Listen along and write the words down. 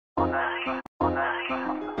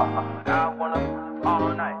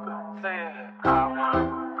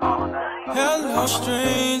Hello,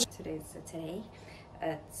 strange. Today's Saturday.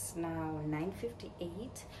 It's now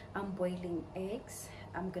 9:58. I'm boiling eggs.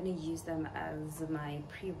 I'm gonna use them as my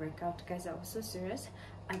pre-workout. Guys, I was so serious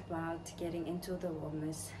about getting into the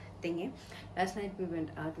wellness thingy. Last night we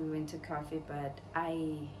went out, we went to coffee, but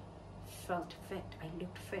I felt fit. I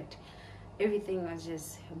looked fit. Everything was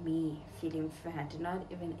just me feeling fat, not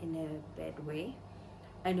even in a bad way.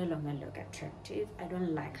 I no longer look attractive. I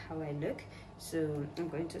don't like how I look, so I'm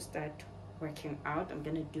going to start working out. I'm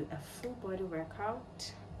gonna do a full body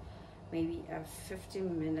workout, maybe a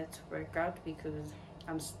 15-minute workout, because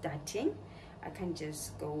I'm starting. I can't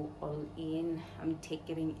just go all in. I'm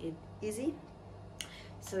taking it easy.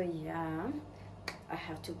 So yeah, I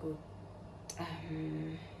have to go.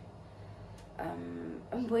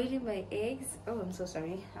 I'm boiling my eggs. Oh, I'm so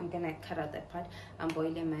sorry. I'm gonna cut out that part. I'm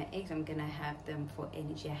boiling my eggs. I'm gonna have them for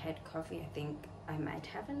energy. I had coffee. I think I might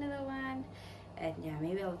have another one. And yeah,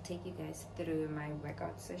 maybe I'll take you guys through my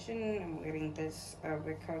workout session. I'm wearing this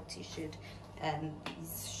workout t-shirt and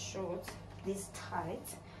these shorts, these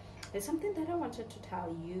tights. There's something that I wanted to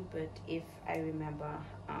tell you, but if I remember,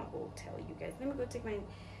 I will tell you guys. Let me go take my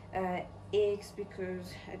eggs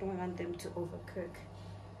because I don't want them to overcook.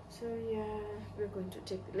 So yeah, we're going to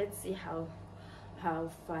take, let's see how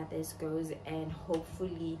far this goes, and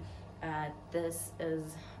hopefully this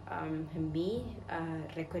is me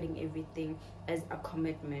recording everything as a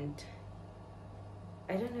commitment.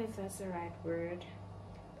 I don't know if that's the right word,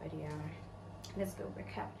 but yeah, let's go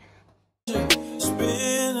work out. It's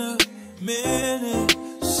been a minute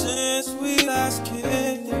since we last kicked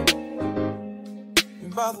it.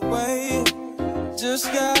 And by the way,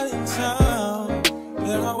 just got in town,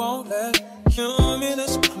 and I won't let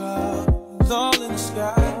cumulus clouds all in the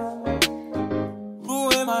sky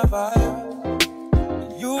ruin my vibe.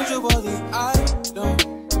 Usually I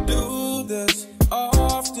don't do this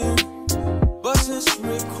often, but since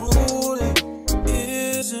recruiting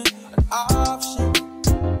isn't an option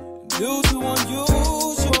due to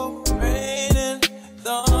unusual rain and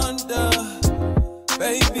thunder,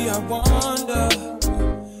 baby I wonder,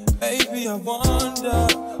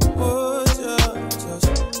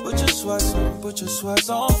 put your sweats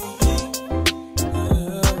on for me.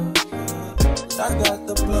 Yeah. I got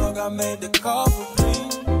the plug, I made the call for me.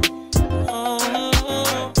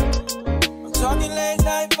 I'm talking late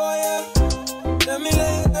night for ya. Let me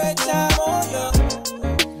lay a great time on ya.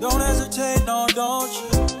 Don't hesitate, no, don't you?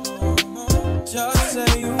 Just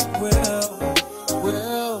say you will.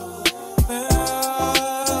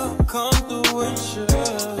 Come through and chill.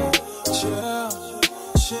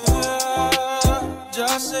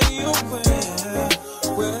 Just say you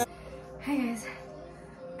will. Hi guys,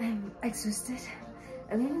 I'm exhausted.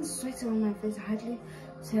 I'm even sweating on my face. I hardly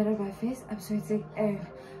sweat on my face. I'm sweating and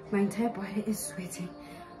my entire body is sweating.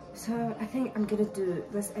 So I think I'm gonna do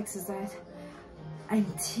this exercise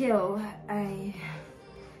until I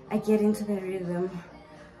get into the rhythm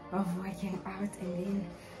of working out, and then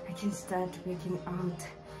I can start working out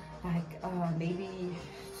like maybe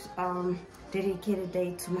dedicate a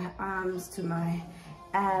day to my arms, to my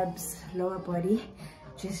abs, lower body,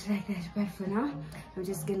 just like that. But for now, I'm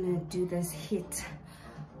just gonna do this hit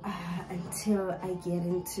until I get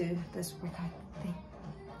into this workout thing.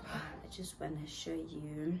 I just want to show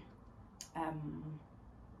you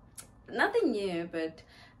nothing new, but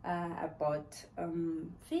I bought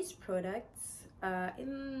face products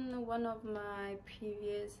in one of my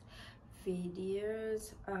previous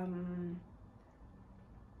videos.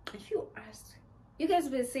 If you ask, you guys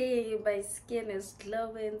were saying my skin is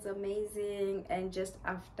glowing, it's amazing, and just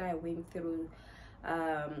after I went through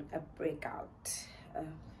a breakout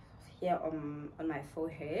here on my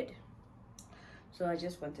forehead, so I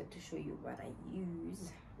just wanted to show you what I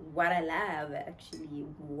use, what I love, actually,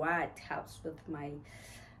 what helps with my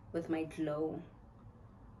glow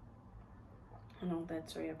and all that.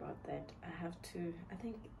 Sorry about that. I have to, I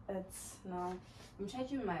think it's now, I'm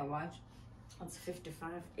charging my watch. It's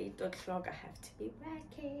 55, 8 o'clock. I have to be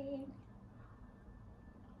working.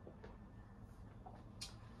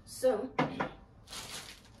 So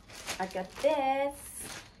I got this.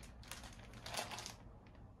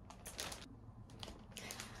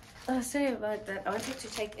 Oh, sorry about that. I wanted to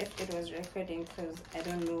check if it was recording because I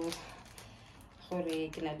don't know how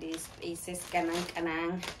to spaces.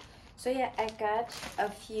 So yeah, I got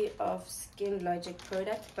a few of Skin Logic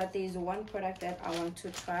products, but there's one product that I want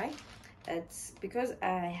to try. It's because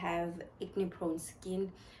I have acne prone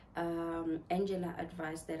skin. Angela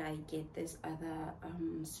advised that I get this other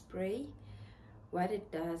spray. What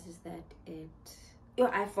it does is that Yo,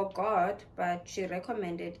 I forgot, but she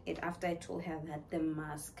recommended it after I told her that the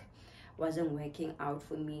mask wasn't working out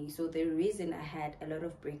for me. So the reason I had a lot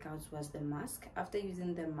of breakouts was the mask. After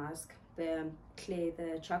using the mask, the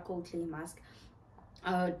charcoal clay mask,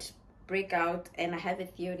 I would break out, and I have a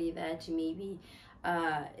theory that maybe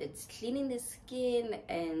it's cleaning the skin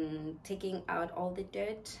and taking out all the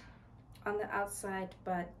dirt on the outside,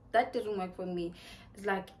 but that didn't work for me. It's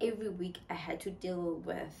like every week I had to deal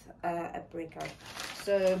with a breakout.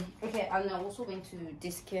 So okay, I'm now also going to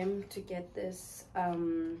Dis-Chem to get this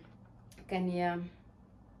Garnier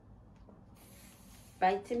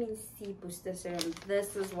vitamin C booster serum.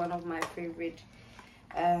 This is one of my favorite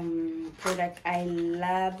product. I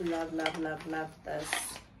love this,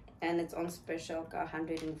 and it's on special,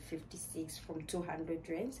 156 from 200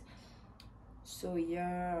 rands. So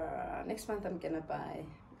yeah, next month I'm gonna buy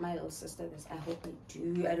my little sister this. I hope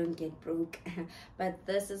I don't get broke. But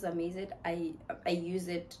this is amazing. I use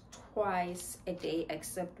it twice a day,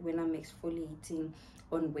 except when I'm exfoliating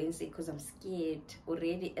on Wednesday, because I'm scared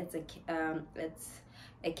already. It's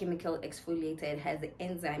a chemical exfoliator. It has the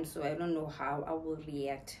enzyme, so I don't know how I will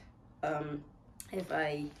react if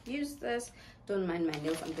I use this. Don't mind my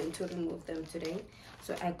nails, I'm going to remove them today.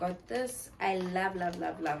 So I got this. I love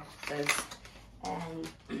this. And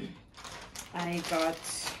I got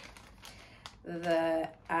the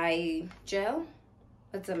eye gel.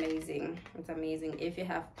 It's amazing. It's amazing. If you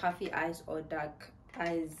have puffy eyes or dark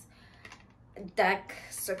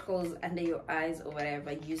circles under your eyes or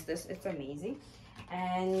whatever, use this. It's amazing.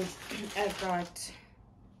 And I got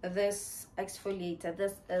this exfoliator.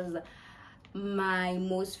 This is my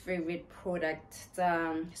most favorite product,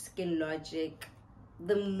 Skin Logic,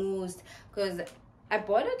 the most, because I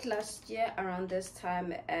bought it last year around this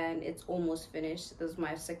time and it's almost finished. This is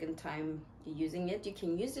my second time using it. You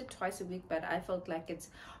can use it twice a week, but I felt like it's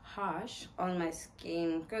harsh on my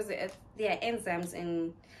skin because there are enzymes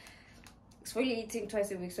in exfoliating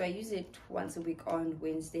twice a week, so I use it once a week on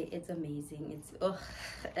Wednesday. It's amazing.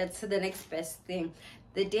 It's the next best thing.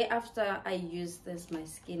 The day after I use this, my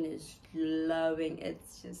skin is glowing.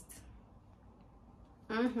 It's just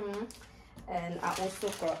and I also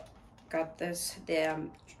got this, the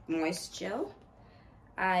moist gel.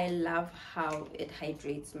 I love how it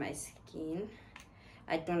hydrates my skin.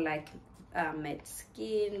 I don't like matte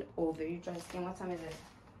skin or very dry skin. What time is it?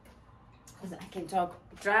 Because I can talk.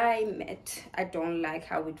 Dry, matte, I don't like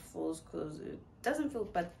how it feels because it doesn't feel,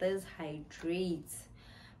 but this hydrates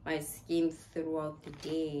my skin throughout the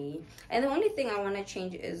day. And the only thing I want to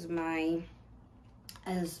change is my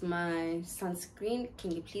sunscreen.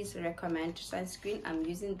 Can you please recommend sunscreen? I'm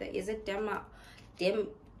using is it Derma?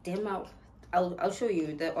 I'll show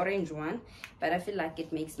you the orange one, but I feel like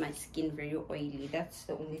it makes my skin very oily. That's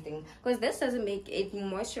the only thing, because this doesn't make it,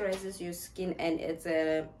 moisturizes your skin and it's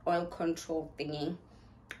a oil control thingy.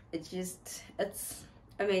 It's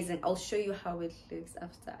amazing. I'll show you how it looks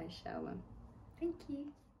after I shower. Thank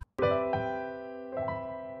you.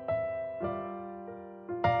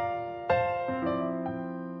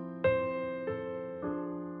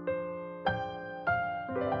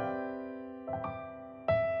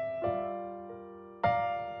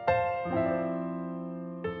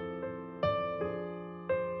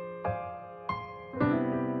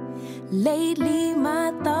 Lately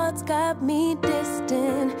my thoughts got me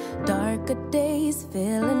distant. Darker days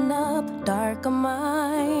filling up darker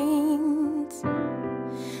minds.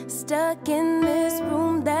 Stuck in this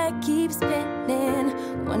room that keeps spinning,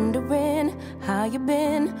 wondering how you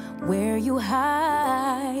been, where you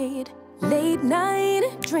hide. Late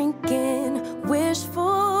night drinking,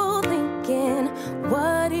 wishful thinking,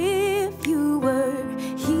 what if you were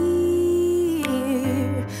here?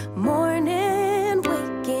 Morning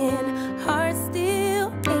waking, heart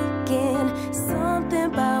still aching, something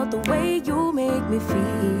about the way you make me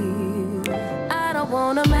feel. I don't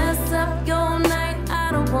wanna mess up your night,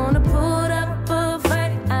 I don't wanna put up a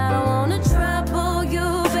fight, I don't wanna trouble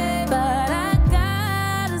you, babe, but I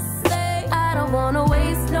gotta say, I don't wanna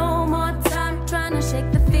waste no more time trying to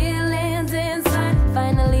shake the feelings inside.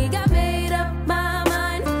 Finally got made up my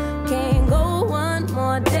mind, can't go one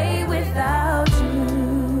more day without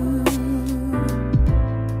you.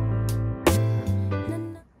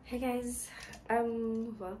 Hey guys,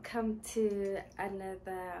 welcome to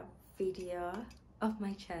another video of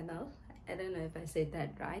my channel. I don't know if I said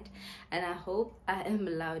that right, and I hope I am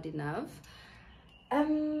loud enough.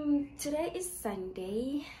 Today is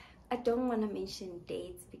Sunday. I don't want to mention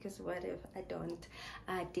dates because what if I don't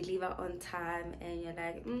deliver on time and you're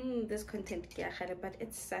like, this content, but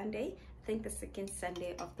it's Sunday. I think the second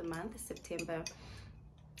Sunday of the month, September.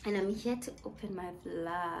 and I'm here to open my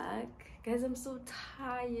vlog. Guys, I'm so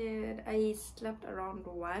tired. I slept around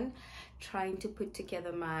 1 trying to put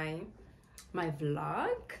together my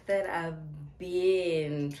vlog that I've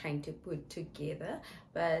been trying to put together,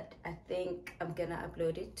 but I think I'm gonna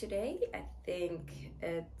upload it today. I think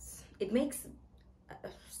it makes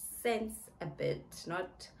sense a bit,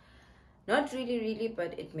 not really,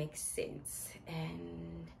 but it makes sense.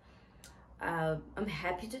 And I'm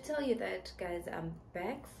happy to tell you that, guys, I'm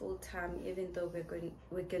back full-time, even though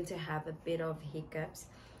we're going to have a bit of hiccups,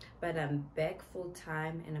 but I'm back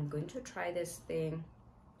full-time, and I'm going to try this thing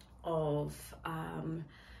of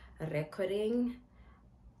recording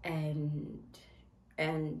and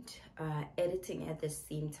editing at the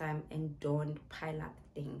same time, and don't pile up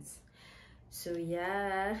things. So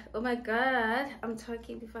yeah, oh my god, I'm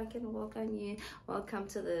talking before I can welcome you. Welcome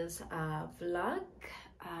to this vlog.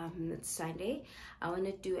 It's Sunday. I want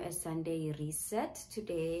to do a Sunday reset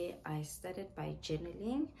today. I started by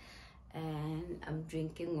journaling, and I'm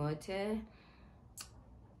drinking water.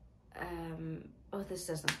 Oh, this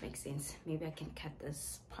doesn't make sense. Maybe I can cut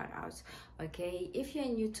this part out. Okay, if you're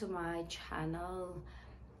new to my channel,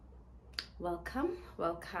 welcome,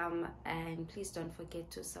 and please don't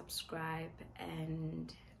forget to subscribe,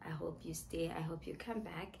 and I hope you stay, I hope you come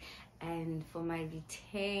back. And for my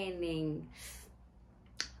returning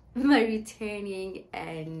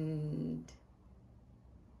and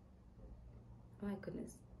oh my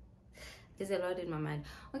goodness, there's a lot in my mind.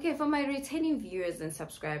 Okay, for my returning viewers and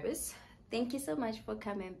subscribers, thank you so much for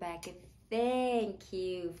coming back, and thank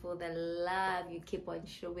you for the love you keep on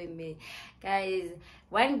showing me, guys.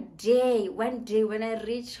 One day when I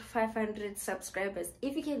reach 500 subscribers,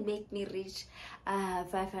 if you can make me reach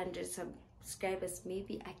 500 subscribers,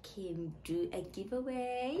 maybe I can do a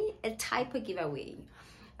giveaway, a type of giveaway,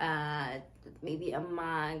 maybe a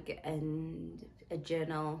mug and a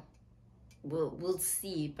journal. We'll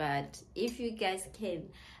see. But if you guys can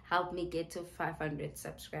help me get to 500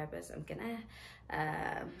 subscribers, I'm gonna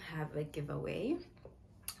have a giveaway.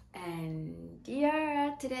 And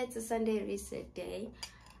yeah, today it's a Sunday reset day.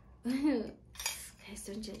 Guys,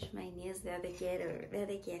 don't judge my nails, they're the getter.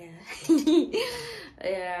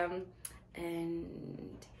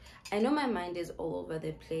 And I know my mind is all over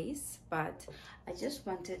the place, but I just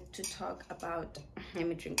wanted to talk about, let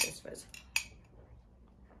me drink this first.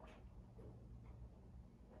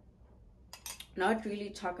 Not really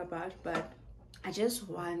talk about, but I just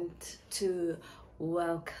want to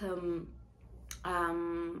welcome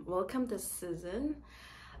the season.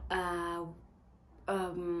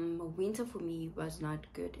 Winter for me was not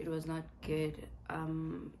good. It was not good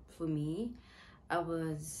for me. I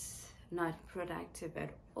was not productive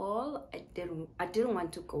at all. I didn't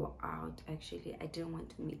want to go out. Actually, I didn't want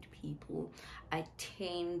to meet people. I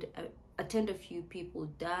turned a few people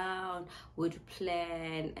down, would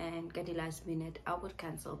plan, and at the last minute I would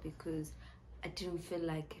cancel because I didn't feel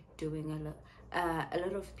like doing a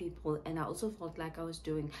lot of people, and I also felt like I was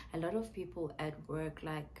doing a lot of people at work,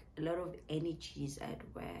 like a lot of energies at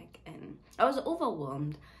work, and I was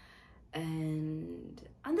overwhelmed. And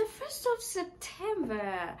on the 1st of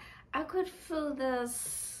September, I could feel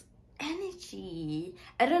this energy.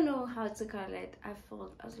 I don't know how to call it. I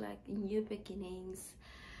was like, new beginnings,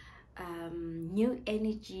 new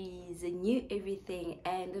energies, new everything.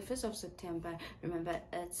 And the 1st of September, remember,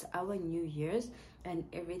 it's our New Year's and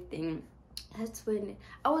everything. That's when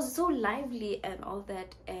I was so lively and all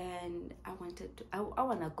that, and I want to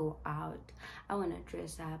go out, I want to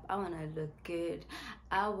dress up, I want to look good,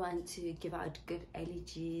 I want to give out good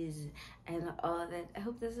energies and all that. I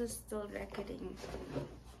hope this is still recording.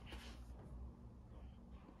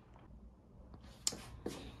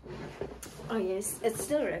 Oh yes, it's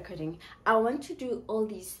still recording. I want to do all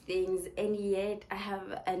these things, and yet I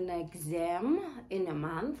have an exam in a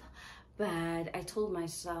month. But I told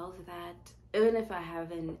myself that even if I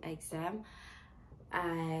have an exam,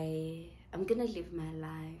 I'm gonna live my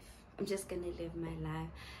life. I'm just gonna live my life.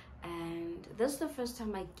 And this is the first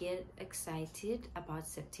time I get excited about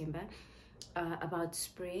September, about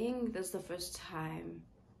spring. This is the first time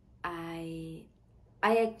I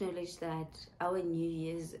acknowledge that our New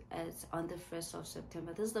Year's is on the 1st of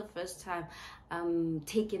September. This is the first time I'm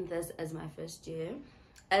taking this as my first year,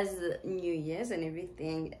 as New Year's and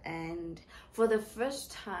everything. And for the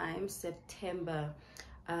first time, September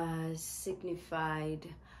signified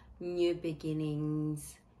new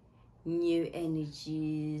beginnings, new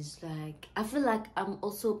energies. Like, I feel like I'm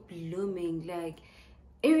also blooming, like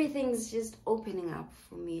everything's just opening up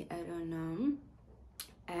for me. I don't know.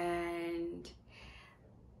 And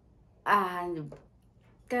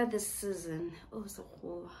God, this season, oh, so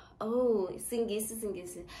cool. Oh,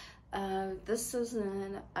 Singisi. This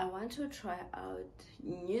season I want to try out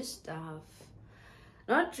new stuff.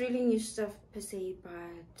 Not really new stuff per se,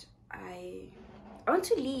 but I want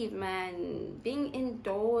to leave, man. Being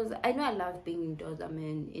indoors, I know I love being indoors. I'm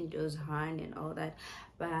an indoors hand and all that,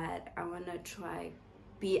 but I want to try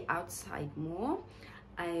be outside more.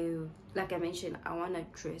 Like I mentioned, I want to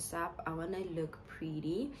dress up. I want to look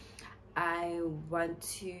pretty. I want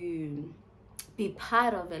to be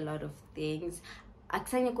part of a lot of things. I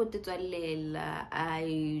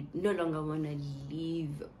no longer want to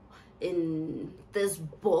live in this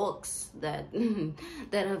box that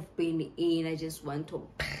that I've been in. I just want to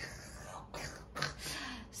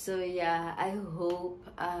so yeah, I hope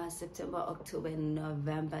September, October, and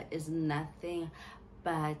November is nothing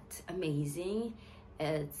but amazing.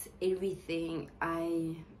 It's everything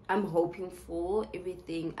I'm hoping for,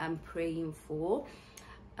 everything I'm praying for.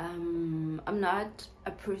 I'm not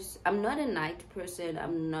a night person.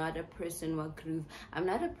 I'm not a person who groove. I'm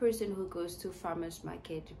not a person who goes to farmers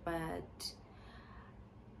market, but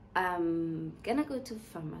I'm gonna go to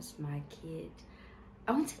farmers market.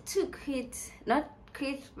 I wanted to not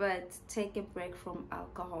quit, but take a break from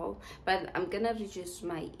alcohol, but I'm gonna reduce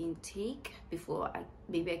my intake before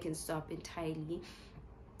maybe I can stop entirely.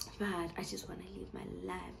 But I just want to live my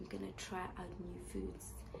life. I'm gonna try out new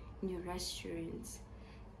foods, new restaurants,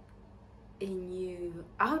 new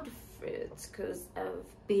outfits, because I've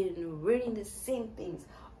been wearing the same things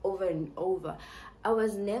over and over. I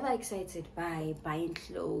was never excited by buying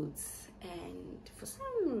clothes, and for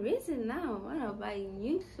some reason now I want to buy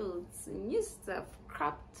new clothes, new stuff,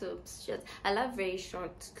 crop tops, shirts. I love very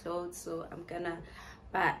short clothes, so I'm gonna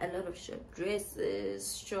buy a lot of short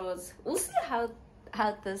dresses, shorts. We'll see how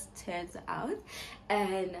this turns out.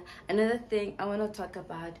 And another thing I want to talk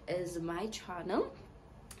about is my channel.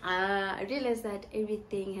 I realized that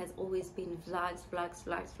everything has always been vlogs,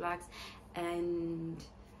 and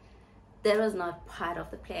that was not part of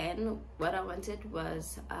the plan. What I wanted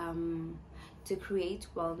was to create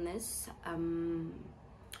wellness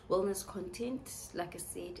content, like I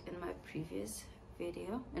said in my previous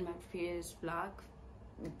video, in my previous vlog,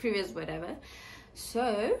 previous whatever.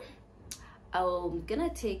 So I'm gonna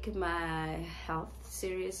take my health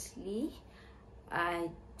seriously. I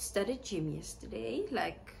started gym yesterday,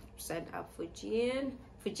 like signed up for gym,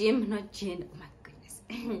 not gym, oh my goodness,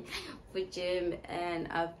 for gym. And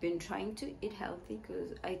I've been trying to eat healthy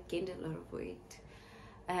because I gained a lot of weight,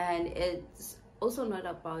 and it's also not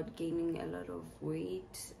about gaining a lot of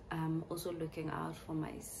weight. I'm also looking out for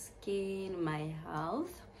my skin, my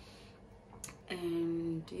health.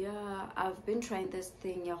 And yeah, I've been trying this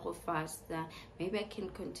thing Yahoo Faster. Maybe I can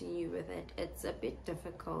continue with it. It's a bit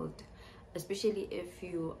difficult, especially if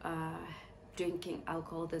you are drinking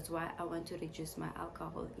alcohol. That's why I want to reduce my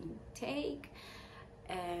alcohol intake.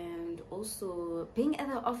 And also being at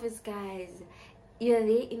the office, guys, you're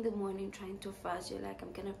there in the morning trying to fast. You're like,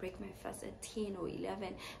 I'm gonna break my fast at 10 or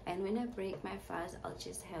 11, and when I break my fast, I'll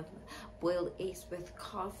just have boiled eggs with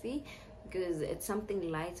coffee, because it's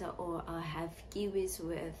something lighter, or I'll have kiwis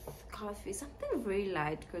with coffee, something very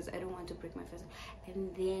light, because I don't want to break my fast.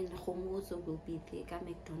 And then Homozo will be there. Got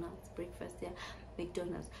McDonald's breakfast there.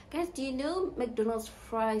 McDonald's, guys, do you know McDonald's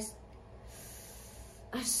fries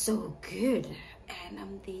are so good? And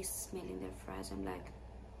I'm there smelling their fries. I'm like,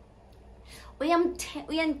 we am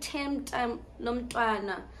tempt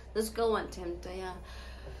nomtwana. Let's go on tempt, yeah.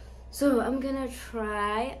 So I'm gonna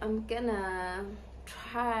try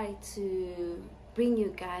to bring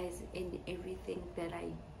you guys in everything that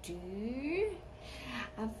I do.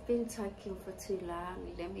 I've been talking for too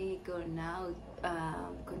long. Let me go now,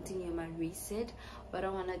 continue my reset. What I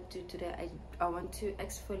want to do today, I want to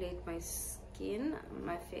exfoliate my skin,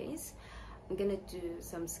 my face. I'm gonna do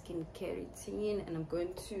some skincare routine, and I'm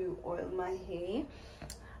going to oil my hair.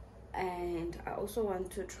 And I also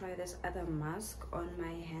want to try this other mask on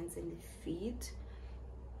my hands and feet.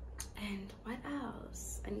 And what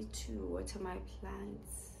else? I need to water my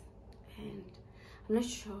plants, and I'm not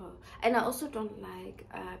sure. And I also don't like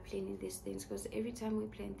planning these things, because every time we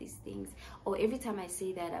plan these things, or every time I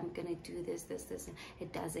say that I'm gonna do this,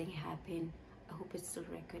 it doesn't happen. I hope it's still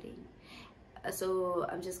recording. So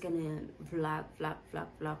I'm just gonna vlog.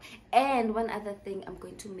 And one other thing, I'm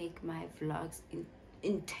going to make my vlogs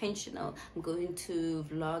intentional. I'm going to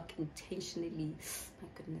vlog intentionally. My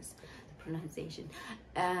goodness, the pronunciation.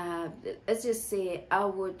 Let's just say, I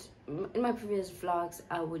would, in my previous vlogs,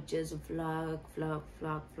 I would just vlog,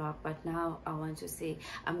 but now I want to say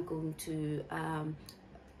I'm going to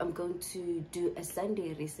I'm going to do a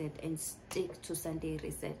Sunday reset and stick to Sunday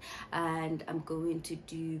reset, and I'm going to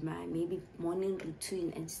do my maybe morning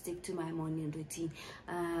routine and stick to my morning routine.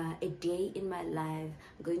 A day in my life,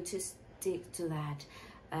 I'm going to stick to that,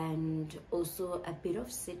 and also a bit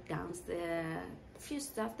of sit downs. There are a few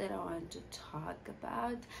stuff that I want to talk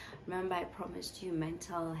about. Remember, I promised you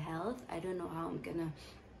mental health. I don't know how I'm gonna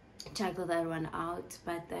tackle that one out,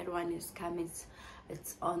 but that one is coming.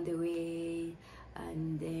 It's on the way.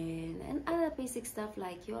 And then other basic stuff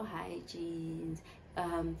like your hygiene,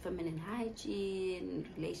 feminine hygiene,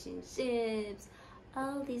 relationships,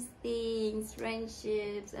 all these things,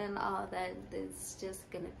 friendships and all that. There's just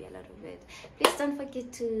gonna be a lot of it. Please don't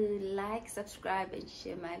forget to like, subscribe and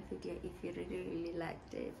share my video if you really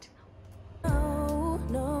liked it.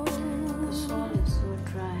 No, the soul is so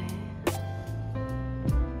dry.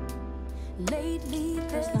 Lately,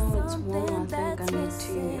 because now it's warm, I think I need to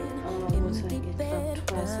water it up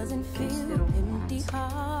twice in case they don't want.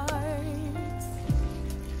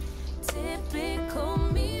 Typical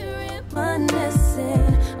me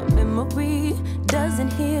reminiscing. A memory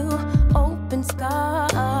doesn't heal open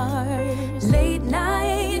scars. Late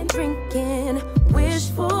night drinking,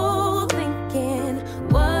 wishful thinking.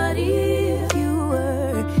 What if you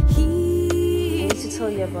were here? I need to tell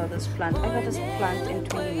you about this plant. I got this plant in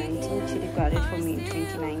 2019. Chidi got it for me in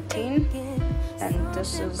 2019, and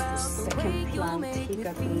this is the second plant he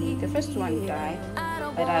got for me. The first one died,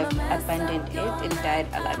 but I abandoned it. It died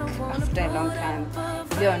like after a long time.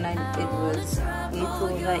 Leona, it was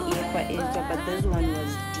but this one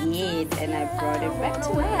was dead, and I brought it back to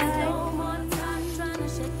life.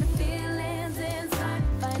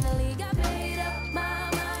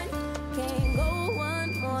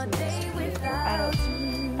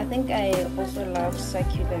 I think I also love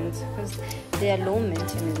succulents because they are low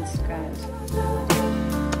maintenance, guys.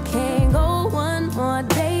 Can't go one more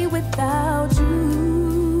day without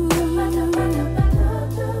you.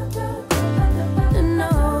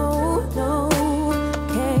 No, no,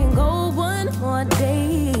 can't go one more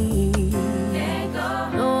day. Can't go,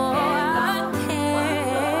 no, I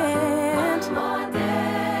can't. One more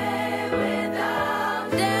day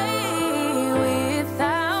without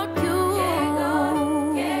you.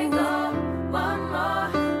 Can't go one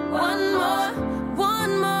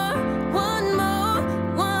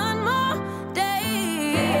more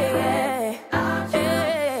day.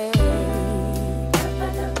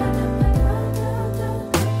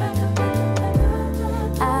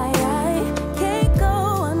 I can't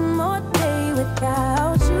go one more day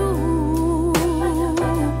without you.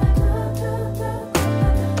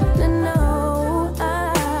 No, I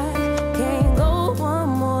can't go one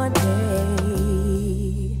more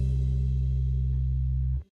day.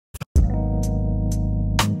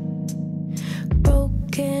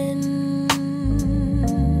 Broken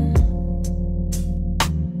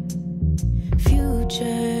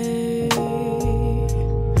future,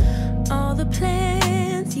 all the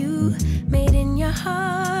plans you made in your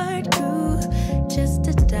heart grew just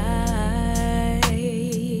to die.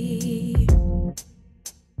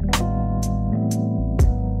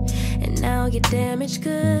 And now your damaged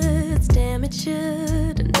goods, damaged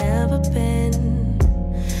should have never been.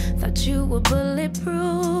 Thought you were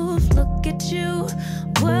bulletproof, look at you,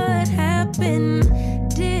 what happened?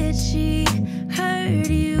 Did she hurt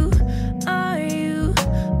you? Are you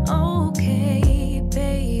okay,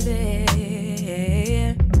 baby?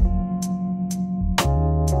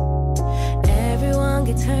 Everyone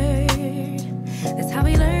gets hurt, that's how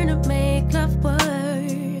we learn to make love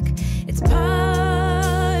work. It's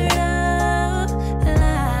part of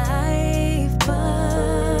life,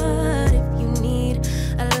 but if you need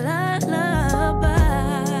a lullaby,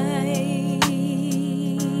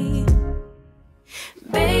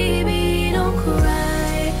 baby, don't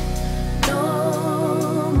cry no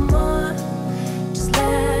more. Just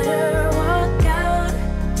let her walk out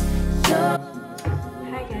your.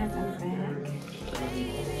 Hi guys, I'm back.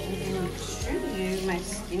 I'm going to show you my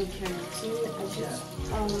skincare routine. I just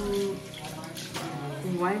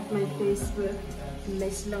wipe my face with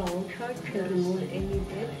micellar water to remove any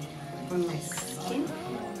dirt on my skin.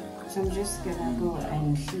 So I'm just gonna go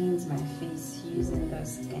and cleanse my face using the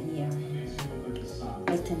Scania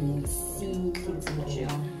vitamin C cleansing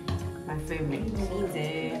gel, my favorite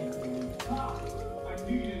cleanser.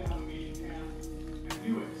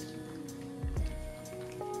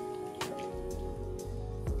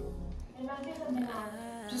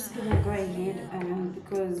 Just gonna go ahead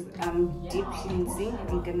because I'm deep cleansing.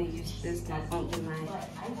 I'm gonna use this now on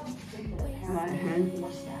my hand.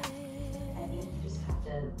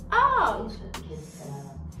 Oh!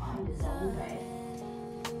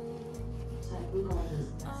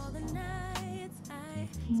 All the nights I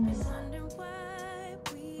spent wondering why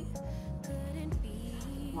we couldn't be.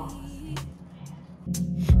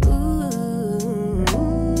 Ooh.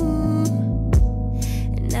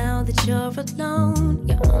 And now that you're alone,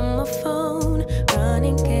 you're on my phone,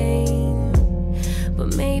 running game.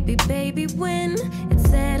 But maybe, baby, when it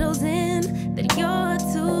settles in that you're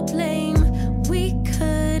to blame, we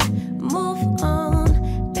could move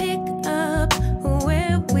on, pick up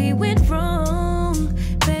where we went wrong,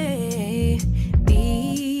 baby.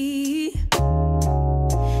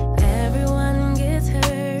 Everyone gets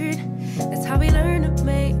hurt. That's how we learn to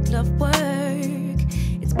make love work.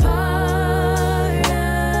 It's part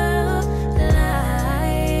of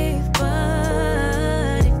life,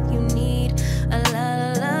 but if you need a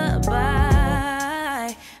lullaby,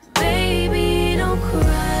 baby, don't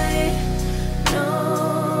cry no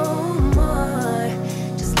more.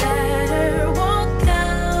 Just let her walk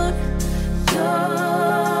out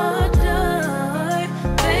your door.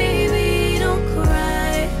 Baby, don't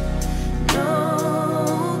cry no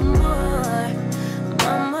more.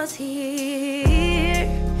 Mama's here,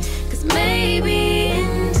 'cause maybe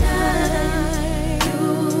in time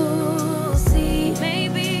you'll see.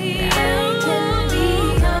 Maybe I can be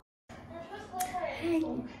your.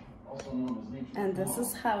 And this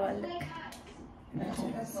is how I look.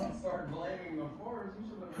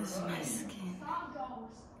 This is my skin.